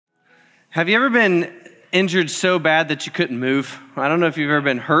Have you ever been injured so bad that you couldn't move? I don't know if you've ever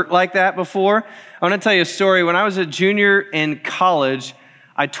been hurt like that before. I want to tell you a story. When I was a junior in college,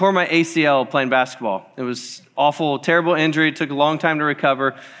 I tore my ACL playing basketball. It was awful, terrible injury. It took a long time to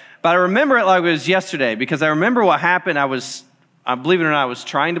recover. But I remember it like it was yesterday because I remember what happened. Believe it or not, I was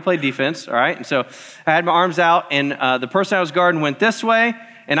trying to play defense, all right? And so I had my arms out, and the person I was guarding went this way,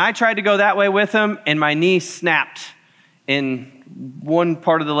 and I tried to go that way with him, and my knee snapped. And one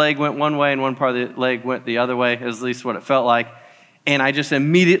part of the leg went one way, and one part of the leg went the other way, is at least what it felt like. And I just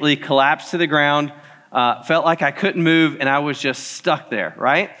immediately collapsed to the ground, felt like I couldn't move, and I was just stuck there,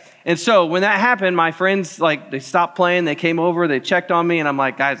 right? And so when that happened, my friends, they stopped playing, they came over, they checked on me, and I'm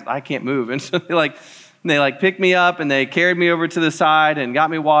like, guys, I can't move. And so they picked me up, and they carried me over to the side and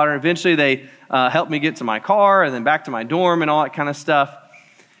got me water. Eventually, they helped me get to my car and then back to my dorm and all that kind of stuff.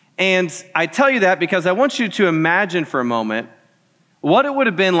 And I tell you that because I want you to imagine for a moment what it would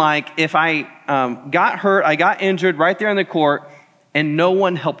have been like if I got hurt, I got injured right there in the court, and no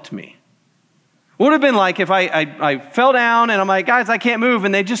one helped me. What would have been like if I fell down and I'm like, guys, I can't move,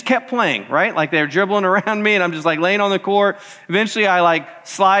 and they just kept playing, right? Like they're dribbling around me, and I'm just laying on the court. Eventually, I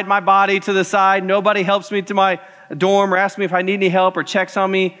slide my body to the side. Nobody helps me to my dorm or asks me if I need any help or checks on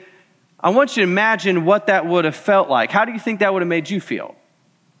me. I want you to imagine what that would have felt like. How do you think that would have made you feel?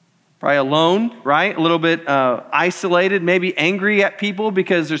 Probably alone, right? A little bit isolated, maybe angry at people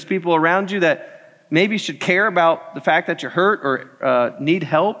because there's people around you that maybe should care about the fact that you're hurt or need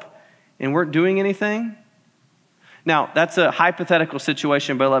help and weren't doing anything. Now, that's a hypothetical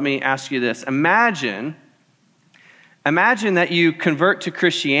situation, but let me ask you this. Imagine that you convert to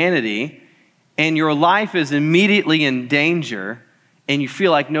Christianity and your life is immediately in danger and you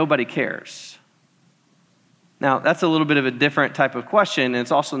feel like nobody cares. Now, that's a little bit of a different type of question, and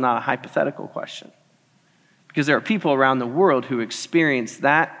it's also not a hypothetical question. Because there are people around the world who experience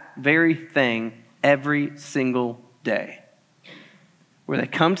that very thing every single day. Where they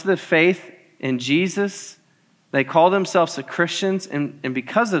come to the faith in Jesus, they call themselves Christians, and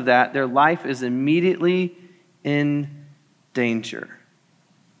because of that, their life is immediately in danger.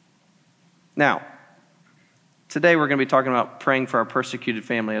 Now, today we're going to be talking about praying for our persecuted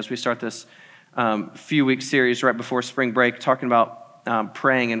family as we start this few-week series right before spring break, talking about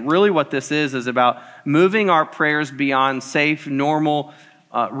praying. And really what this is about moving our prayers beyond safe, normal,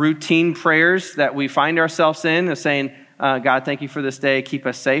 routine prayers that we find ourselves in, and saying, God, thank you for this day, keep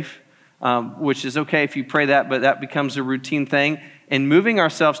us safe, which is okay if you pray that, but that becomes a routine thing. And moving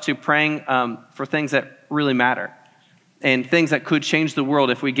ourselves to praying for things that really matter and things that could change the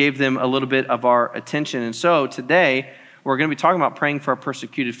world if we gave them a little bit of our attention. And so today, we're going to be talking about praying for our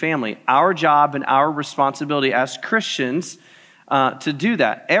persecuted family. Our job and our responsibility as Christians to do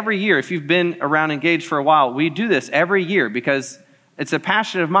that. Every year, if you've been around Engaged for a while, we do this every year because it's a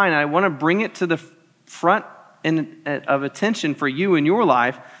passion of mine. And I want to bring it to the front of attention for you in your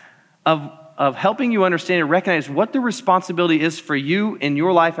life of helping you understand and recognize what the responsibility is for you in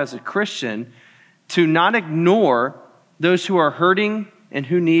your life as a Christian to not ignore those who are hurting and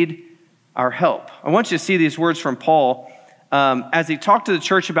who need our help. I want you to see these words from Paul as he talked to the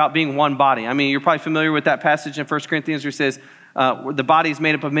church about being one body. I mean, you're probably familiar with that passage in 1 Corinthians where he says, the body is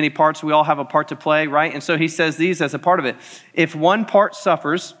made up of many parts. We all have a part to play, right? And so he says these as a part of it. If one part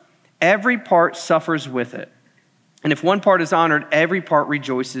suffers, every part suffers with it. And if one part is honored, every part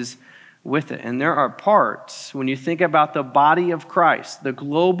rejoices with it. And there are parts, when you think about the body of Christ, the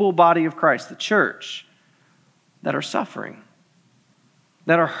global body of Christ, the church, that are suffering,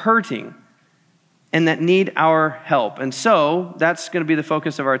 that are hurting, and that need our help. And so that's going to be the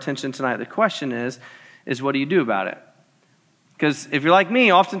focus of our attention tonight. The question is what do you do about it? Because if you're like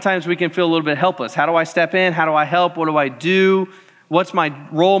me, oftentimes we can feel a little bit helpless. How do I step in? How do I help? What do I do? What's my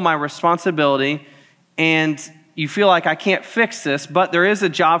role, my responsibility? And you feel like I can't fix this, but there is a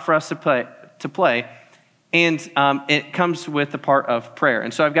job for us to play. And it comes with the part of prayer.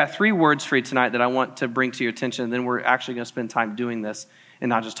 And so I've got 3 words for you tonight that I want to bring to your attention. And then we're actually going to spend time doing this and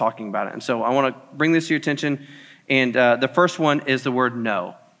not just talking about it. And so I want to bring this to your attention. And the first one is the word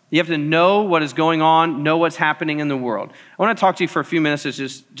no. You have to know what is going on, know what's happening in the world. I want to talk to you for a few minutes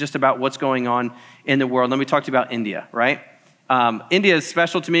just about what's going on in the world. Let me talk to you about India, right? India is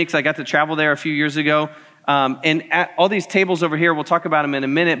special to me because I got to travel there a few years ago. And at all these tables over here, we'll talk about them in a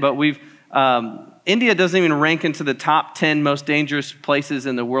minute, but India doesn't even rank into the top 10 most dangerous places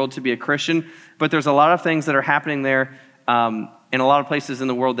in the world to be a Christian, but there's a lot of things that are happening there in a lot of places in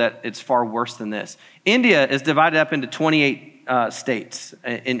the world that it's far worse than this. India is divided up into 28 states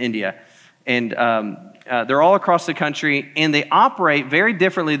in India, and they're all across the country, and they operate very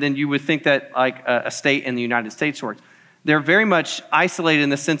differently than you would think that like a state in the United States works. They're very much isolated in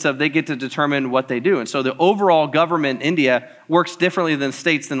the sense of they get to determine what they do. And so the overall government in India works differently than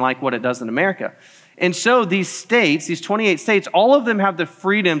states than like what it does in America. And so these states, these 28 states, all of them have the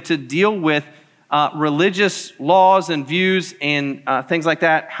freedom to deal with religious laws and views and things like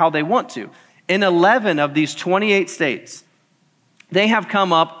that how they want to. In 11 of these 28 states, they have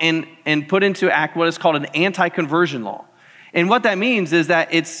come up and put into act what is called an anti-conversion law. And what that means is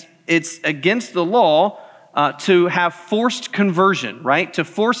that it's against the law to have forced conversion, right? To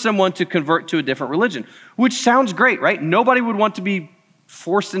force someone to convert to a different religion, which sounds great, right? Nobody would want to be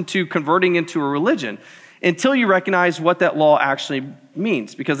forced into converting into a religion until you recognize what that law actually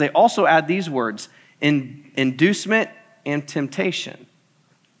means, because they also add these words, inducement and temptation.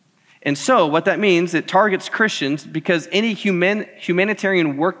 And so what that means, it targets Christians because any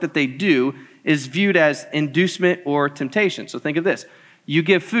humanitarian work that they do is viewed as inducement or temptation. So think of this. You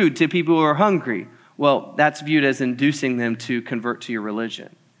give food to people who are hungry. Well, that's viewed as inducing them to convert to your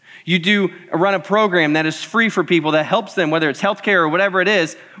religion. You run a program that is free for people that helps them, whether it's healthcare or whatever it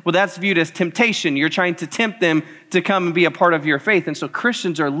is. Well, that's viewed as temptation. You're trying to tempt them to come and be a part of your faith. And so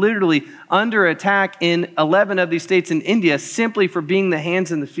Christians are literally under attack in 11 of these states in India simply for being the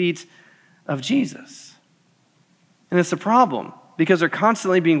hands and the feet of Jesus. And it's a problem because they're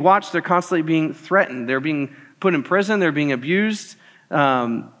constantly being watched. They're constantly being threatened. They're being put in prison. They're being abused.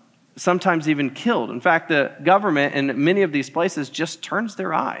 Sometimes even killed. In fact, the government in many of these places just turns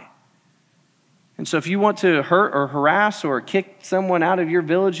their eye. And so if you want to hurt or harass or kick someone out of your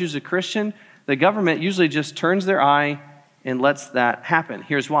village who's a Christian, the government usually just turns their eye and lets that happen.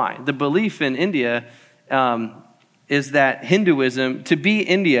 Here's why. The belief in India is that Hinduism, to be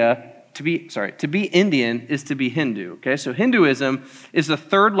Indian is to be Hindu. Okay, so Hinduism is the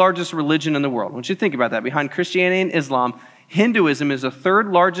third largest religion in the world. I want you to think about that. Behind Christianity and Islam, Hinduism is the third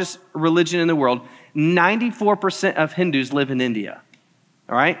largest religion in the world. 94% of Hindus live in India.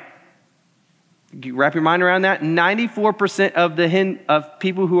 All right? You wrap your mind around that. 94% of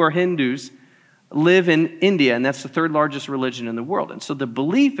people who are Hindus live in India, and that's the third largest religion in the world. And so the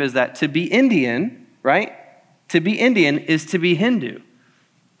belief is that to be Indian, right? To be Indian is to be Hindu.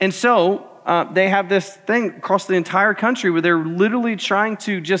 And so they have this thing across the entire country where they're literally trying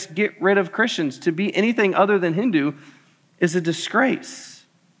to just get rid of Christians. To be anything other than Hindu is a disgrace.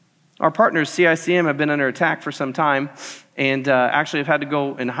 Our partners, CICM, have been under attack for some time and actually have had to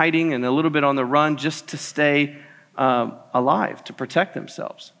go in hiding and a little bit on the run just to stay alive, to protect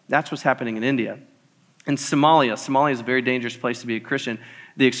themselves. That's what's happening in India. In Somalia is a very dangerous place to be a Christian.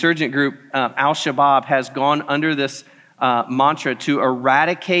 The insurgent group, Al-Shabaab, has gone under this mantra to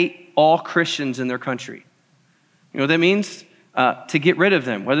eradicate all Christians in their country. You know what that means? To get rid of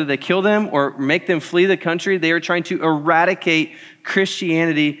them. Whether they kill them or make them flee the country, they are trying to eradicate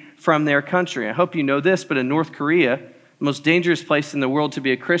Christianity from their country. I hope you know this, but in North Korea, the most dangerous place in the world to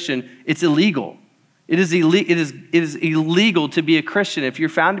be a Christian, it's illegal. It is illegal to be a Christian. If you're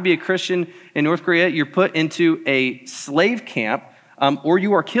found to be a Christian in North Korea, you're put into a slave camp or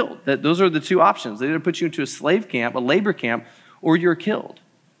you are killed. Those are the two options. They either put you into a slave camp, a labor camp, or you're killed.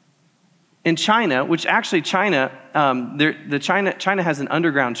 In China, which actually China has an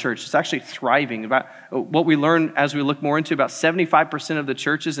underground church. It's actually thriving. About what we learn as we look more into, about 75% of the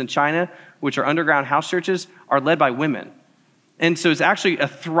churches in China, which are underground house churches, are led by women. And so it's actually a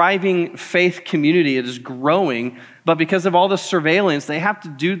thriving faith community. It is growing, but because of all the surveillance, they have to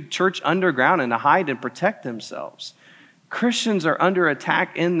do church underground and to hide and protect themselves. Christians are under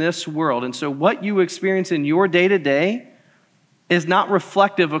attack in this world. And so what you experience in your day-to-day is not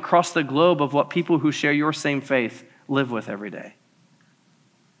reflective across the globe of what people who share your same faith live with every day.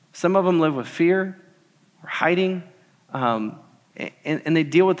 Some of them live with fear or hiding, and they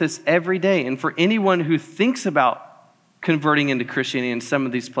deal with this every day. And for anyone who thinks about converting into Christianity in some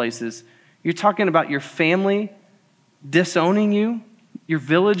of these places, you're talking about your family disowning you, your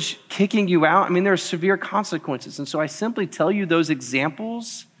village kicking you out. I mean, there are severe consequences. And so I simply tell you those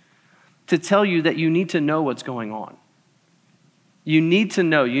examples to tell you that you need to know what's going on. You need to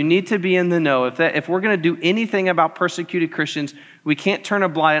know. You need to be in the know. If we're going to do anything about persecuted Christians, we can't turn a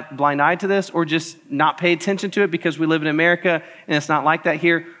blind eye to this or just not pay attention to it because we live in America and it's not like that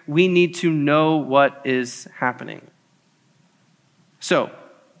here. We need to know what is happening. So,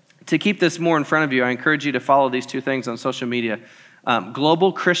 to keep this more in front of you, I encourage you to follow these two things on social media.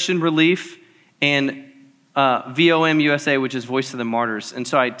 Global Christian Relief and VOM USA, which is Voice of the Martyrs. And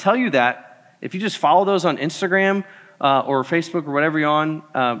so I tell you that if you just follow those on Instagram or Facebook or whatever you're on,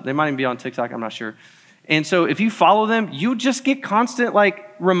 they might even be on TikTok, I'm not sure. And so if you follow them, you just get constant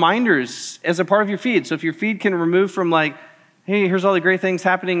reminders as a part of your feed. So if your feed can remove from hey, here's all the great things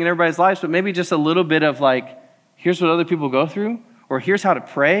happening in everybody's lives, but maybe just a little bit of here's what other people go through, or here's how to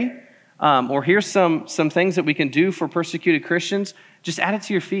pray, or here's some things that we can do for persecuted Christians, just add it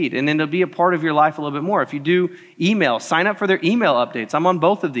to your feed, and then it'll be a part of your life a little bit more. If you do email, sign up for their email updates. I'm on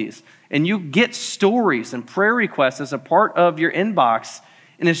both of these. And you get stories and prayer requests as a part of your inbox,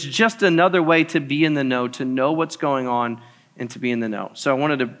 and it's just another way to be in the know, to know what's going on, and to be in the know. So I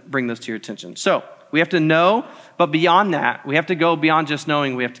wanted to bring this to your attention. So we have to know, but beyond that, we have to go beyond just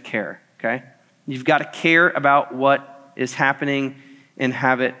knowing, we have to care, okay? You've got to care about what is happening and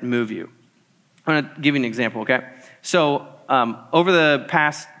have it move you. I'm going to give you an example, okay? So over the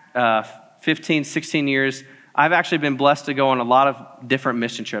past 15, 16 years, I've actually been blessed to go on a lot of different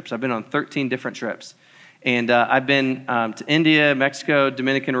mission trips. I've been on 13 different trips. And I've been to India, Mexico,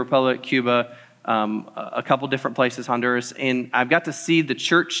 Dominican Republic, Cuba, a couple different places, Honduras. And I've got to see the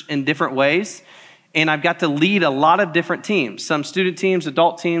church in different ways. And I've got to lead a lot of different teams, some student teams,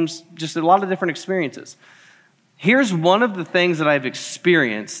 adult teams, just a lot of different experiences. Here's one of the things that I've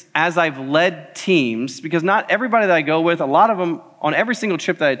experienced as I've led teams, because not everybody that I go with, a lot of them, on every single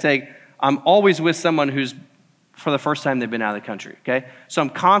trip that I take, I'm always with someone who's for the first time they've been out of the country, okay? So I'm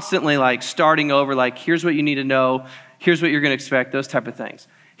constantly like starting over, like, here's what you need to know, here's what you're going to expect, those type of things.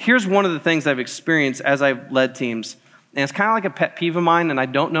 Here's one of the things I've experienced as I've led teams, and it's kind of like a pet peeve of mine, and I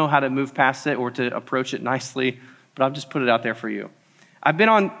don't know how to move past it or to approach it nicely, but I'll just put it out there for you. I've been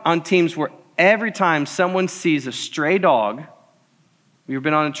on teams where every time someone sees a stray dog, you've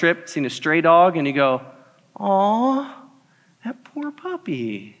been on a trip, seen a stray dog, and you go, "Aw, that poor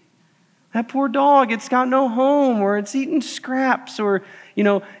puppy. That poor dog, it's got no home, or it's eating scraps," or,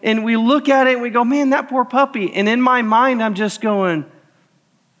 and we look at it and we go, "Man, that poor puppy." And in my mind, I'm just going,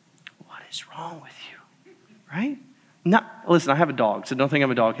 what is wrong with you, right? Listen, I have a dog, so don't think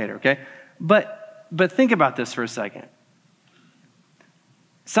I'm a dog hater, okay? But think about this for a second.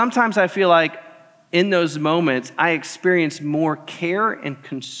 Sometimes I feel like in those moments, I experience more care and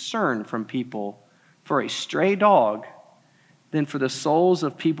concern from people for a stray dog than for the souls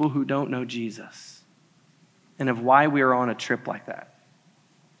of people who don't know Jesus and of why we are on a trip like that.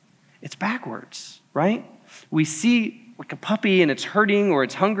 It's backwards, right? We see like a puppy and it's hurting or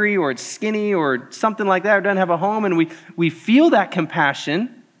it's hungry or it's skinny or something like that or doesn't have a home, and we feel that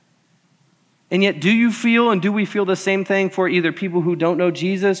compassion. And yet, do you feel and do we feel the same thing for either people who don't know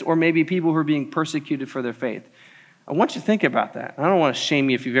Jesus or maybe people who are being persecuted for their faith? I want you to think about that. I don't want to shame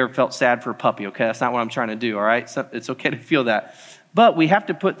you if you've ever felt sad for a puppy, okay? That's not what I'm trying to do, all right? So it's okay to feel that. But we have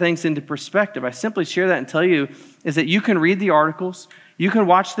to put things into perspective. I simply share that and tell you is that you can read the articles, you can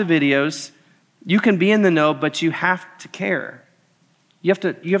watch the videos, you can be in the know, but you have to care. You have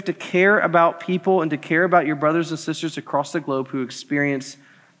to care about people and to care about your brothers and sisters across the globe who experience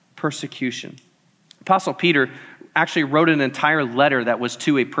persecution. Apostle Peter actually wrote an entire letter that was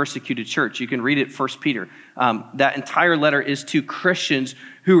to a persecuted church. You can read it, 1 Peter. That entire letter is to Christians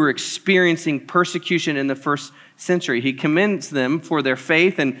who were experiencing persecution in the first century. He commends them for their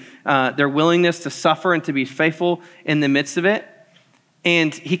faith and their willingness to suffer and to be faithful in the midst of it.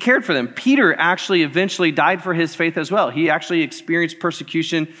 And he cared for them. Peter actually eventually died for his faith as well. He actually experienced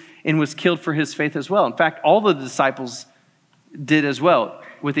persecution and was killed for his faith as well. In fact, all the disciples did as well,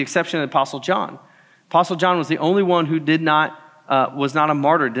 with the exception of Apostle John. Apostle John was the only one who was not a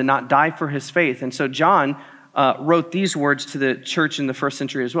martyr, did not die for his faith. And so John wrote these words to the church in the first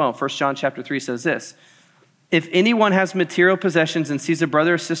century as well. 1 John chapter 3 says this: "If anyone has material possessions and sees a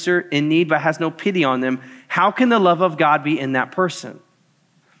brother or sister in need but has no pity on them, how can the love of God be in that person?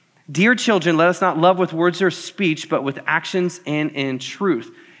 Dear children, let us not love with words or speech, but with actions and in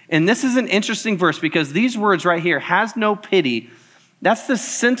truth." And this is an interesting verse because these words right here, "has no pity," that's the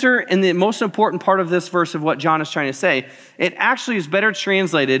center and the most important part of this verse of what John is trying to say. It actually is better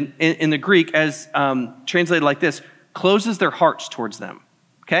translated in the Greek as translated like this: closes their hearts towards them.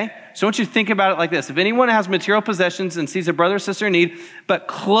 Okay? So I want you to think about it like this. If anyone has material possessions and sees a brother or sister in need, but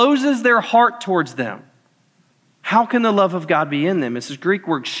closes their heart towards them, how can the love of God be in them? It's this Greek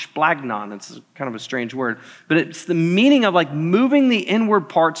word splagnon. It's kind of a strange word, but it's the meaning of like moving the inward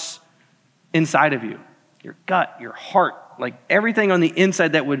parts inside of you, your gut, your heart, like everything on the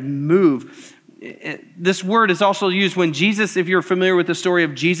inside that would move. This word is also used when Jesus, if you're familiar with the story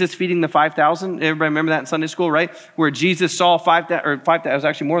of Jesus feeding the 5,000, everybody remember that in Sunday school, right? Where Jesus saw 5,000, it was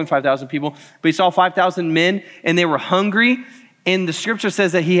actually more than 5,000 people, but he saw 5,000 men and they were hungry. And the scripture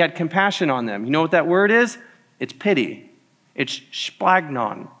says that he had compassion on them. You know what that word is? It's pity. It's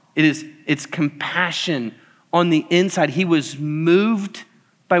splagnon. It's compassion on the inside. He was moved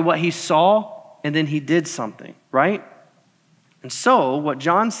by what he saw, and then he did something, right? And so what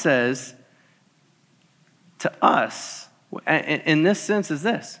John says to us in this sense is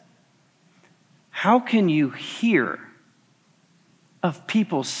this: how can you hear of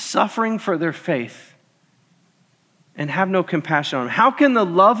people suffering for their faith and have no compassion on them? How can the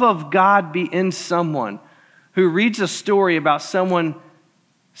love of God be in someone who reads a story about someone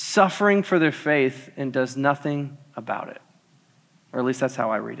suffering for their faith and does nothing about it? Or at least that's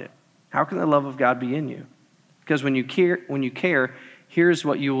how I read it. How can the love of God be in you? Because when you care, here's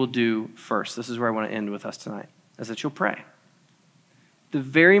what you will do first. This is where I want to end with us tonight, is that you'll pray. The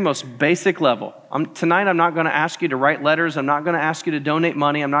very most basic level. Tonight, I'm not going to ask you to write letters. I'm not going to ask you to donate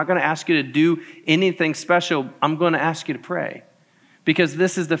money. I'm not going to ask you to do anything special. I'm going to ask you to pray. Because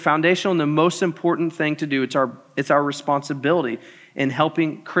this is the foundational and the most important thing to do. It's our responsibility in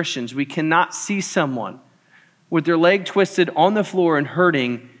helping Christians. We cannot see someone with their leg twisted on the floor and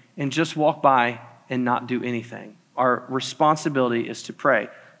hurting and just walk by and not do anything. Our responsibility is to pray.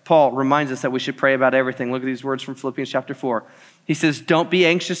 Paul reminds us that we should pray about everything. Look at these words from Philippians chapter 4. He says, don't be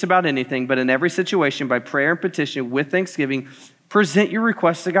anxious about anything, but in every situation, by prayer and petition, with thanksgiving, present your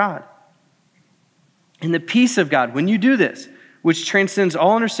requests to God. And the peace of God, when you do this, which transcends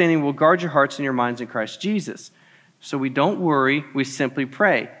all understanding, will guard your hearts and your minds in Christ Jesus. So we don't worry, we simply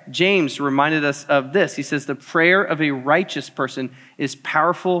pray. James reminded us of this. He says, the prayer of a righteous person is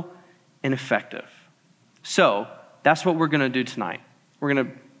powerful and effective. So that's what we're going to do tonight.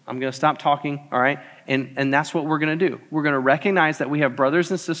 I'm going to stop talking, all right? And that's what we're going to do. We're going to recognize that we have brothers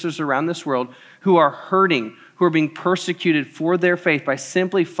and sisters around this world who are hurting, who are being persecuted for their faith by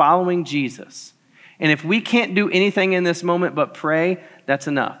simply following Jesus. And if we can't do anything in this moment but pray, that's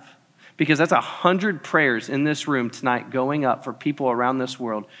enough. Because that's 100 prayers in this room tonight going up for people around this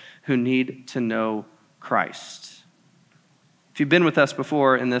world who need to know Christ. If you've been with us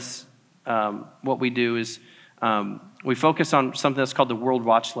before in this, what we do is we focus on something that's called the World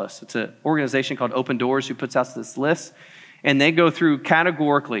Watch List. It's an organization called Open Doors who puts out this list, and they go through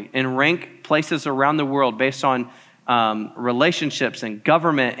categorically and rank places around the world based on relationships and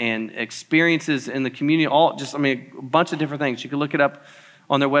government and experiences in the community, a bunch of different things. You can look it up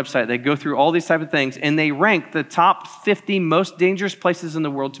on their website. They go through all these type of things, and they rank the top 50 most dangerous places in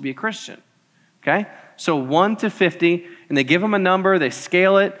the world to be a Christian. Okay? So 1 to 50, and they give them a number, they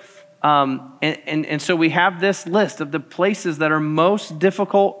scale it, and so we have this list of the places that are most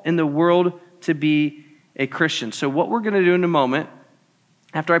difficult in the world to be a Christian. So what we're going to do in a moment,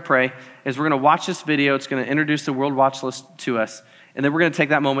 after I pray, is we're going to watch this video. It's going to introduce the World Watch List to us, and then we're going to take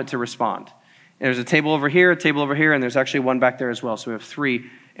that moment to respond. And there's a table over here, and there's actually one back there as well. So we have 3.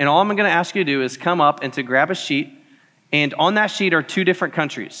 And all I'm going to ask you to do is come up and to grab a sheet. And on that sheet are 2 different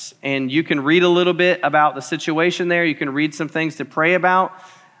countries. And you can read a little bit about the situation there. You can read some things to pray about.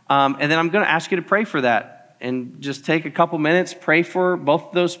 And then I'm going to ask you to pray for that. And just take a couple minutes, pray for both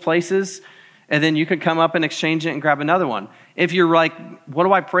of those places. And then you can come up and exchange it and grab another one. If you're like, what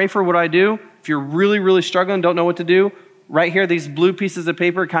do I pray for? What do I do? If you're really, really struggling, don't know what to do, right here, these blue pieces of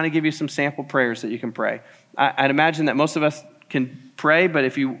paper kind of give you some sample prayers that you can pray. I'd imagine that most of us can pray, but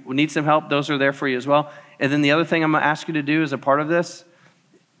if you need some help, those are there for you as well. And then the other thing I'm going to ask you to do as a part of this,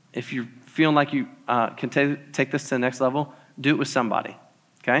 if you're feeling like you can take this to the next level, do it with somebody,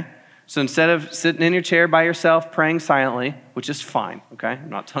 okay? So instead of sitting in your chair by yourself praying silently, which is fine, okay? I'm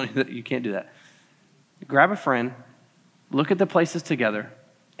not telling you that you can't do that. Grab a friend, look at the places together,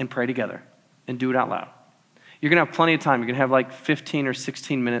 and pray together, and do it out loud. You're going to have plenty of time. You're going to have like 15 or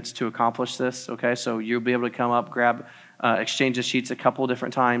 16 minutes to accomplish this, okay? So you'll be able to come up, grab, exchange the sheets a couple of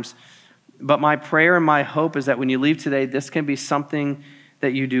different times. But my prayer and my hope is that when you leave today, this can be something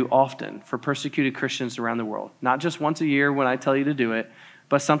that you do often for persecuted Christians around the world. Not just once a year when I tell you to do it,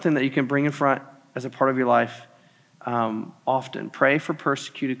 but something that you can bring in front as a part of your life often. Pray for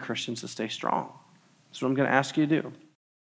persecuted Christians to stay strong. That's what I'm going to ask you to do.